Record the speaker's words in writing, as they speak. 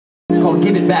called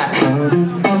Give It Back.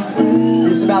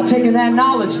 It's about taking that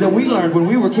knowledge that we learned when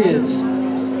we were kids,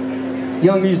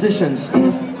 young musicians,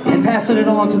 and passing it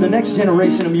on to the next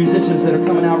generation of musicians that are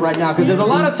coming out right now, because there's a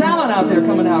lot of talent out there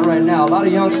coming out right now, a lot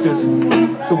of youngsters.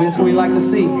 So that's what we like to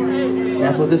see.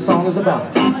 That's what this song is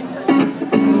about.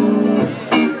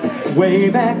 Way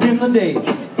back in the day,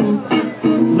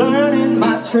 learning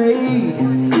my trade,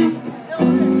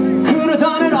 could have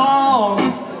done it all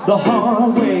the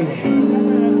hard way,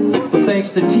 but thanks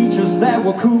to teachers that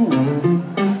were cool,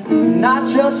 not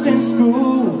just in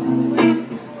school,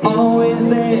 always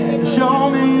there to show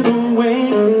me the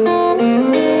way.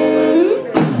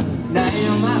 Now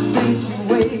in my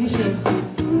situation,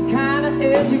 kind of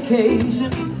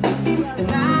education, and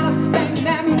not a thing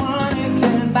that money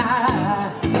can buy,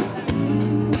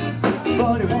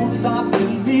 but it won't stop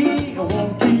with me, it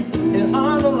won't keep it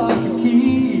under lock and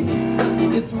key,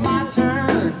 'cause it's my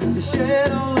turn to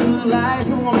shed a little light.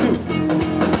 Who won't do?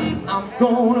 I'm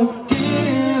gonna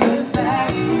give it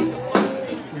back,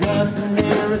 nothing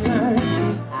in return.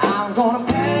 I'm gonna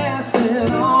pass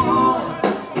it on,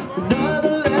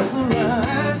 another lesson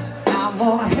learned. I'm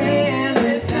gonna hand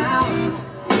it down,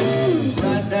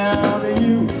 right down to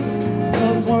you,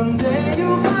 'cause one day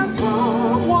you'll find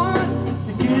someone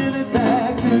to give it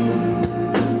back to.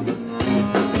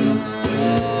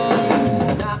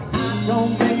 Now I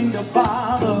don't mean to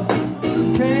bother,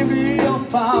 can't be your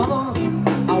father,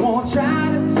 I won't try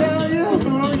to tell you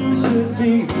who you should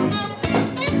be.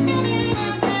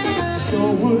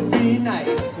 Sure would be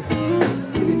nice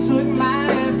if you took my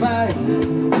advice,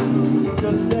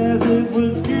 just as it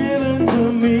was given to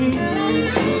me.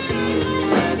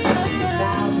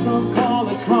 Now some call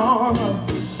it karma,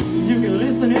 you can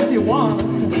listen if you want,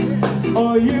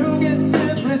 or you can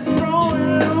simply throw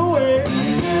it away.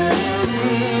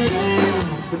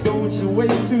 But don't you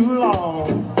wait too long,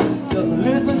 just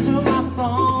listen to my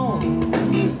song,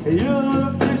 you'll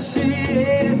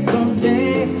appreciate it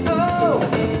someday. Oh,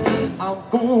 I'm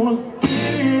gonna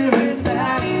give it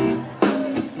back,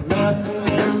 nothing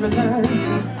in return.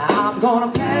 I'm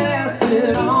gonna pass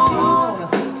it on,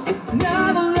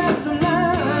 another lesson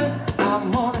learned.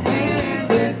 I'm gonna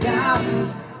hand it down,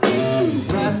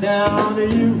 right down to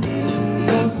you,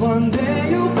 'cause one day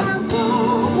you'll find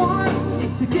someone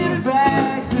to give it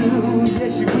back to.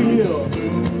 Yes, you will.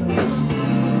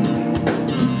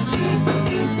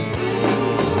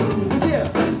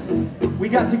 We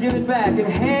got to give it back and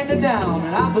hand it down,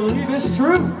 and I believe it's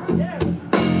true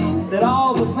that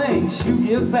all the things you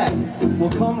give back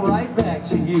will come right back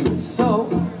to you. So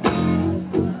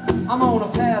I'm gonna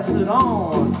pass it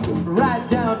on right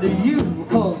down to you,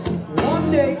 because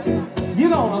one day you're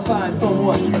gonna find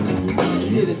someone to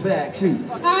give it back to.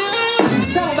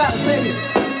 Tell them about it, baby.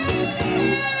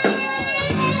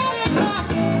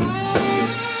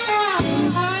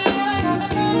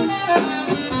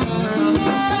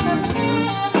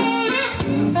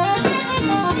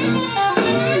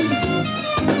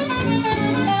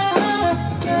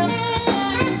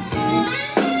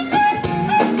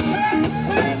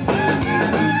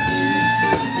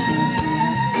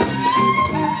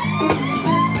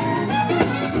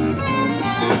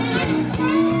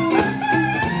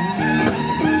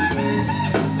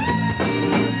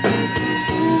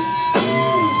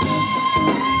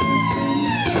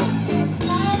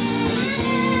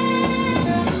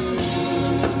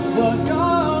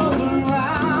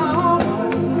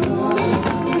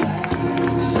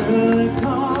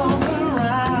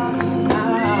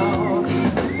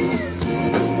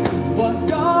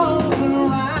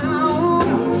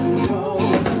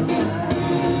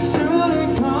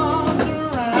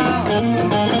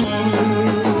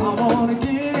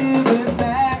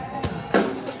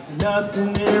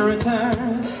 Nothing in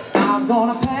return. I'm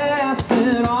gonna pass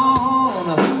it on,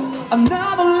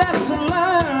 another lesson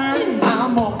learned.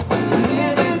 I'm gonna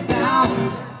hand it down,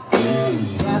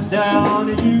 right down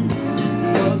to you,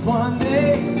 'cause one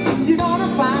day you're gonna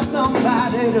find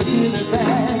somebody to give it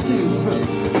back to.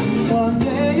 One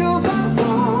day you'll find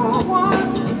someone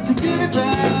to give it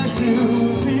back to,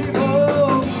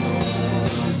 people.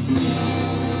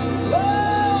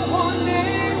 Oh, one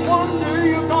day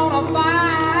you're gonna find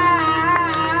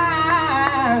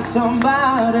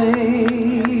somebody,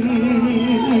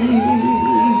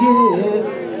 yeah,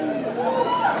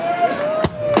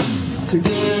 to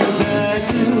give it back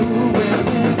to.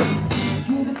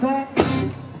 Give it back, I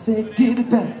said give it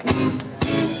back.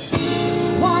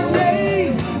 One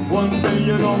day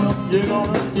you're gonna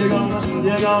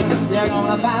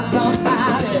find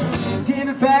somebody. Give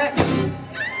it back.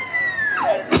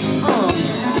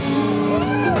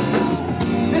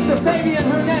 Mr. Fabian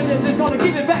Hernandez is going to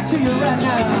give it back to you right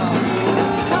now.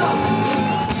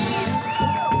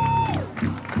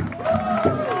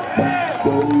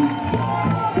 Go.